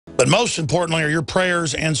But most importantly are your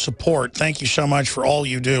prayers and support. Thank you so much for all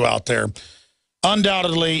you do out there.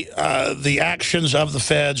 Undoubtedly, the actions of the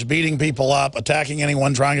feds, beating people up, attacking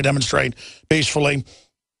anyone trying to demonstrate peacefully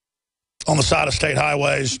on the side of state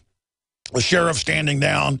highways, the sheriff standing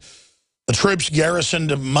down, the troops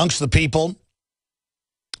garrisoned amongst the people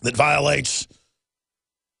that violates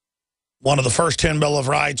one of the first 10 Bill of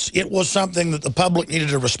Rights. It was something that the public needed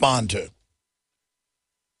to respond to.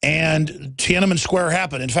 And Tiananmen Square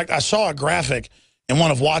happened. In fact, I saw a graphic in one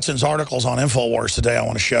of Watson's articles on InfoWars today I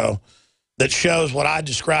want to show that shows what I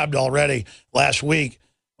described already last week.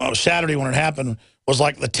 Saturday when it happened was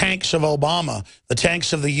like the tanks of Obama, the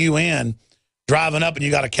tanks of the UN driving up and you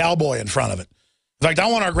got a cowboy in front of it. In fact, I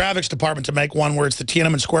want our graphics department to make one where it's the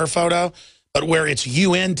Tiananmen Square photo, but where it's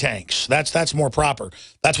UN tanks. That's more proper.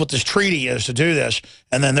 That's what this treaty is to do this.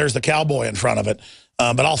 And then there's the cowboy in front of it.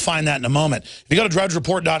 But I'll find that in a moment. If you go to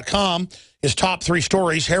drudgereport.com, his top 3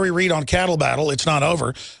 stories, Harry Reid on cattle battle, it's not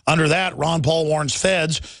over. Under that, Ron Paul warns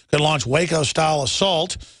feds could launch Waco-style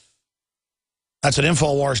assault. That's an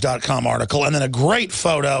Infowars.com article. And then a great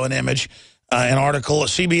photo and image, an article at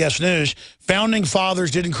CBS News. Founding fathers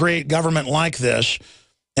didn't create government like this.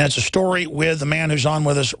 And it's a story with the man who's on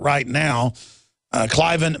with us right now,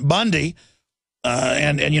 Cliven Bundy,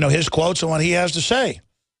 and you know, his quotes and what he has to say.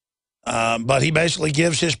 But he basically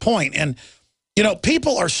gives his point. And, you know,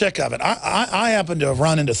 people are sick of it. I happen to have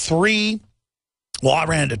run into 3, well, I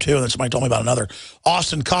ran into 2, and then somebody told me about another,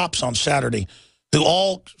 Austin cops on Saturday, who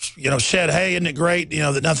all, you know, said, hey, isn't it great, you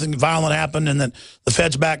know, that nothing violent happened and that the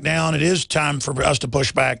feds back down. It is time for us to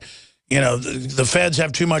push back. You know, the feds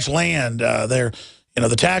have too much land. They're, you know,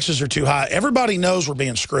 the taxes are too high. Everybody knows we're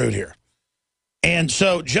being screwed here. And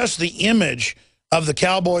so just the image of the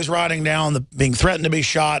cowboys riding down, being threatened to be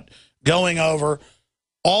shot, going over,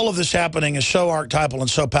 all of this happening is so archetypal and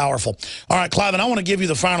so powerful. All right, Cliven, I want to give you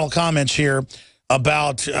the final comments here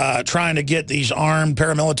about trying to get these armed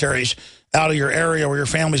paramilitaries out of your area where your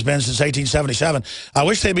family's been since 1877. I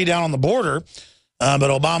wish they'd be down on the border, but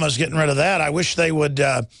Obama's getting rid of that. I wish they would,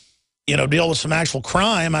 you know, deal with some actual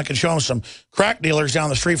crime. I could show them some crack dealers down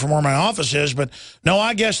the street from where my office is. But no,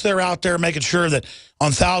 I guess they're out there making sure that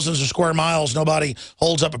on thousands of square miles, nobody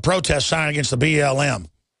holds up a protest sign against the BLM.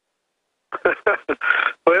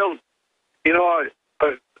 Well, you know,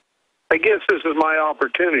 I guess this is my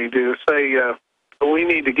opportunity to say we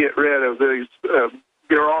need to get rid of these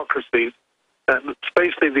bureaucracies,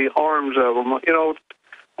 especially the arms of them. You know,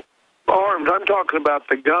 arms. I'm talking about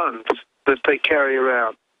the guns that they carry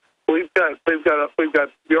around. We've got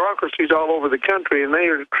bureaucracies all over the country, and they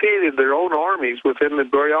have created their own armies within the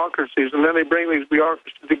bureaucracies, and then they bring these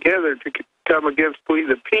bureaucracies together to come against we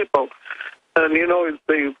the people. And, you know,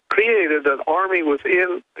 they've created an army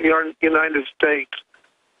within the United States.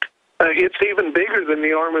 It's even bigger than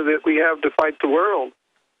the army that we have to fight the world.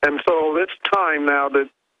 And so it's time now to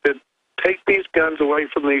take these guns away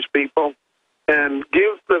from these people and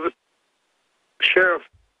give the sheriff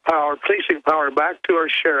power, policing power, back to our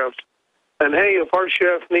sheriffs. And, hey, if our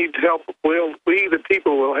sheriff needs help, we, the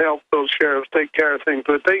people, will help those sheriffs take care of things.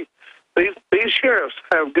 But these sheriffs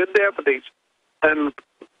have good deputies, and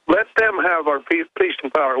let them have our policing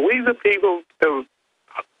power. We, the people,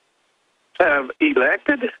 have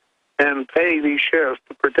elected and pay these sheriffs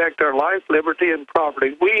to protect our life, liberty, and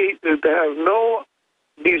property. We have no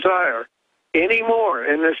desire anymore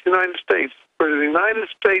in this United States for the United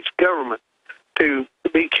States government to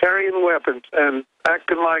be carrying weapons and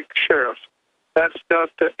acting like sheriffs. That's got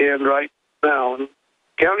to end right now. And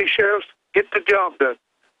county sheriffs, get the job done.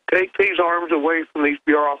 Take these arms away from these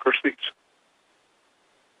bureaucracies.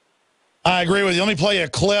 I agree with you. Let me play a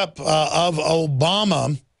clip of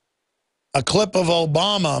Obama,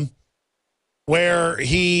 where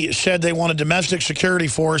he said they want a domestic security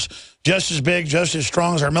force just as big, just as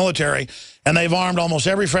strong as our military, and they've armed almost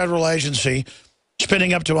every federal agency,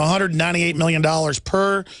 spending up to $198 million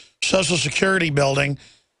per Social Security building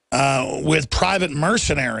with private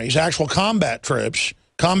mercenaries, actual combat troops,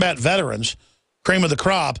 combat veterans, cream of the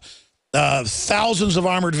crop, thousands of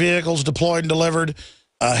armored vehicles deployed and delivered,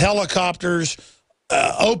 helicopters,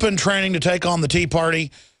 open training to take on the Tea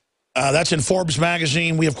Party. That's in Forbes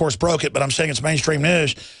magazine. We, of course, broke it, but I'm saying it's mainstream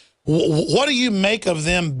news. What do you make of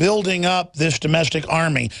them building up this domestic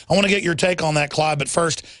army? I want to get your take on that, Clive, but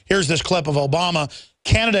first, here's this clip of Obama,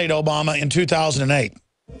 candidate Obama in 2008.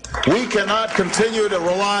 We cannot continue to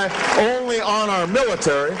rely only on our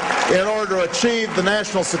military in order to achieve the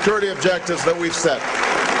national security objectives that we've set.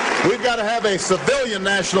 We've got to have a civilian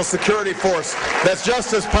national security force that's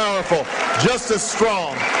just as powerful, just as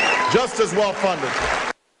strong, just as well funded.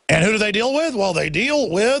 And who do they deal with? Well, they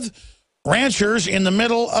deal with ranchers in the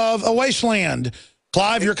middle of a wasteland.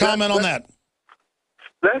 Clive, your comment on that?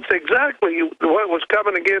 That's exactly what was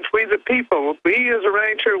coming against we the people. We as a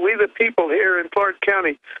rancher, we the people here in Clark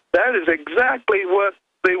County. That is exactly what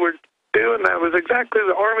they were doing. That was exactly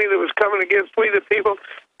the army that was coming against we the people.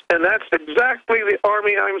 And that's exactly the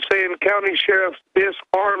army I'm saying county sheriffs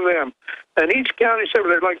disarm them. And each county sheriff,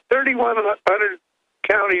 there are like 3,100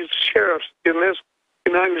 county sheriffs in this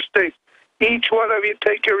United States. Each one of you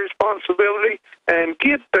take your responsibility and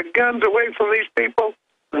get the guns away from these people.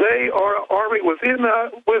 They are an army within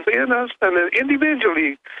us, and then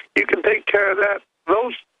individually you can take care of that.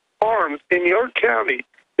 Those arms in your county,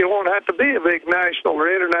 it won't have to be a big national or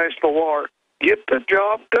international war. Get the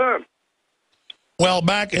job done. Well,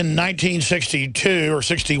 back in 1962 or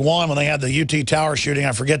 61, when they had the UT Tower shooting,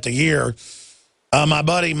 I forget the year, my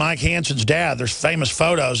buddy Mike Hansen's dad, there's famous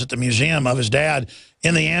photos at the museum of his dad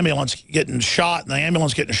in the ambulance getting shot, and the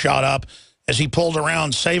ambulance getting shot up as he pulled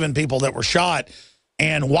around saving people that were shot.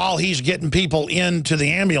 And while he's getting people into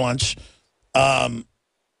the ambulance,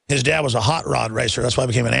 his dad was a hot rod racer. That's why he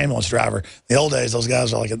became an ambulance driver. In the old days, those guys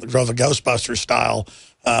drove a Ghostbusters style,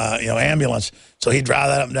 ambulance. So he'd drive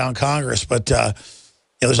that up and down Congress. But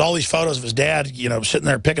there's all these photos of his dad, sitting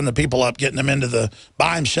there picking the people up, getting them into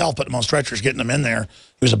by himself, putting them on stretchers, getting them in there.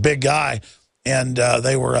 He was a big guy, and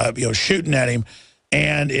they were shooting at him.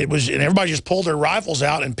 And everybody just pulled their rifles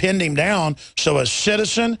out and pinned him down. So a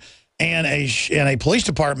citizen and a police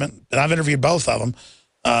department, and I've interviewed both of them,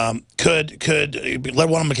 could one of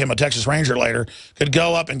them became a Texas Ranger later, could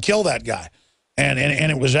go up and kill that guy. And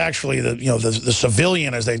it was actually the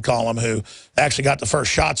civilian, as they'd call him, who actually got the first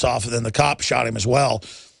shots off, and then the cop shot him as well.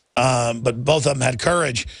 But both of them had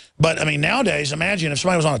courage. But, I mean, nowadays, imagine if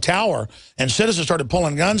somebody was on a tower and citizens started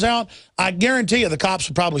pulling guns out, I guarantee you the cops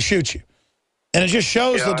would probably shoot you. And it just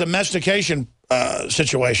shows the domestication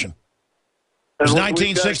situation. It was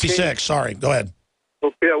 1966. Sorry, go ahead.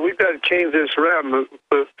 Well, yeah, we've got to change this around.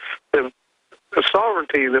 The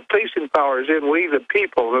sovereignty, the policing power is in we the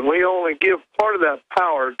people, and we only give part of that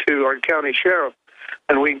power to our county sheriff,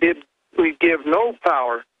 and we give no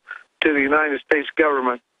power to the United States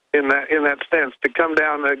government in that sense to come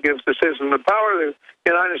down against the citizen. The power of the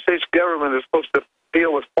United States government is supposed to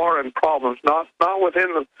deal with foreign problems, not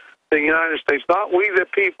within the United States, not we the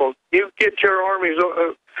people. You get your armies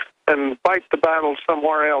and fight the battle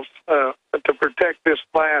somewhere else to protect this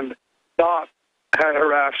land, not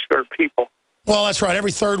harass our people. Well, that's right.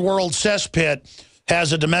 Every third world cesspit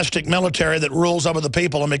has a domestic military that rules over the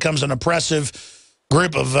people and becomes an oppressive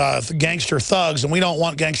group of gangster thugs, and we don't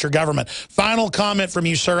want gangster government. Final comment from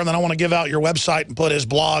you, sir, and then I want to give out your website and put his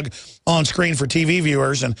blog on screen for TV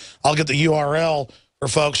viewers, and I'll get the URL for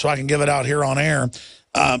folks so I can give it out here on air.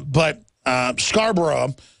 But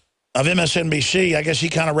Scarborough of MSNBC, I guess he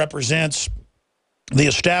kind of represents the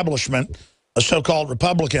establishment, a so-called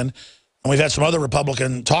Republican, and we've had some other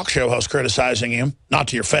Republican talk show hosts criticizing him, not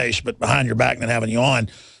to your face, but behind your back and having you on.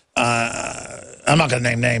 I'm not going to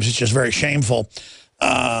name names. It's just very shameful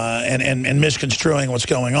and misconstruing what's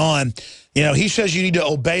going on. He says you need to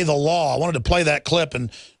obey the law. I wanted to play that clip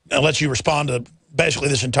and let you respond to basically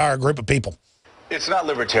this entire group of people. It's not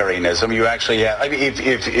libertarianism. You actually have, I mean,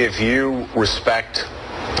 if you respect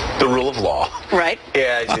the rule of law. Right.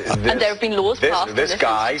 And there have been laws passed. This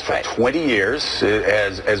guy, for 20 years,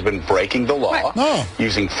 has been breaking the law,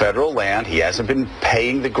 using federal land. He hasn't been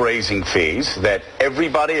paying the grazing fees that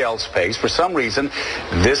everybody else pays. For some reason,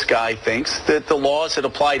 this guy thinks that the laws that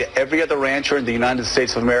apply to every other rancher in the United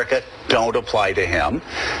States of America don't apply to him.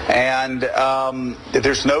 And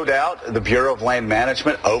there's no doubt the Bureau of Land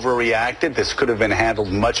Management overreacted. This could have been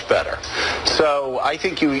handled much better. So I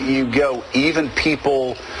think you go even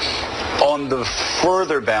people on the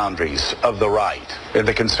further boundaries of the right in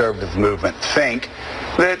the conservative movement think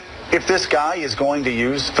that if this guy is going to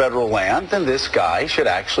use federal land, then this guy should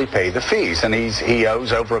actually pay the fees. And he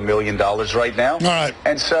owes over $1 million right now. All right.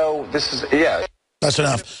 And so this is, That's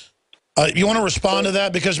enough. You want to respond to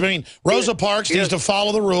that? Because, I mean, Rosa Parks needs to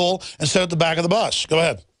follow the rule and sit at the back of the bus. Go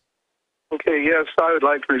ahead. Okay, yes, I would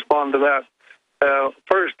like to respond to that.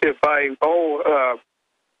 First, if I owe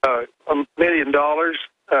 $1 million,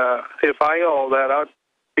 if I owe that, I'd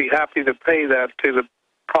be happy to pay that to the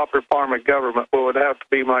proper form of government, what would have to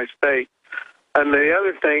be my state. And the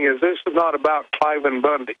other thing is, this is not about Cliven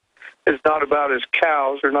Bundy. It's not about his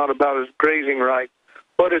cows or not about his grazing rights.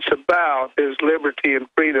 What it's about is liberty and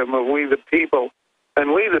freedom of we the people.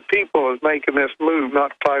 And we the people is making this move,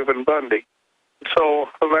 not Cliven Bundy. So,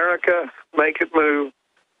 America, make it move.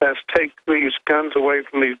 Let's take these guns away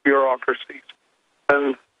from these bureaucracies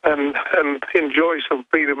and enjoy some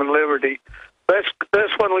freedom and liberty.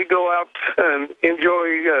 that's when we go out and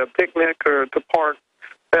enjoy a picnic or at the park.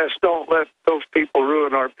 Don't let those people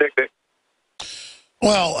ruin our picnic.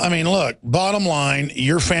 Well, I mean, look, bottom line,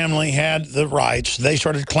 your family had the rights. They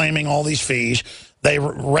started claiming all these fees. They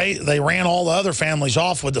ran all the other families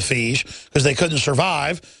off with the fees because they couldn't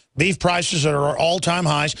survive. Beef prices are all-time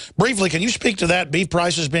highs. Briefly, can you speak to that, beef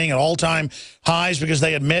prices being at all-time highs because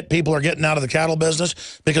they admit people are getting out of the cattle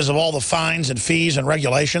business because of all the fines and fees and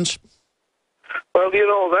regulations? Well, you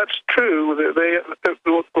know, that's true.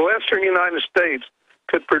 The western United States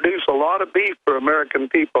could produce a lot of beef for American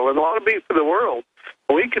people and a lot of beef for the world.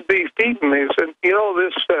 We could be feeding these. And, you know,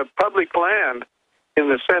 this public land, in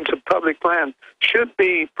the sense of public land, should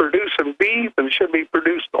be producing beef and should be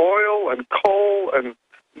producing oil and coal and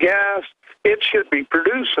gas. It should be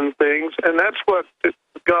producing things, and that's what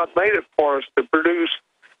God made it for us to produce.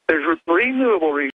 There's renewable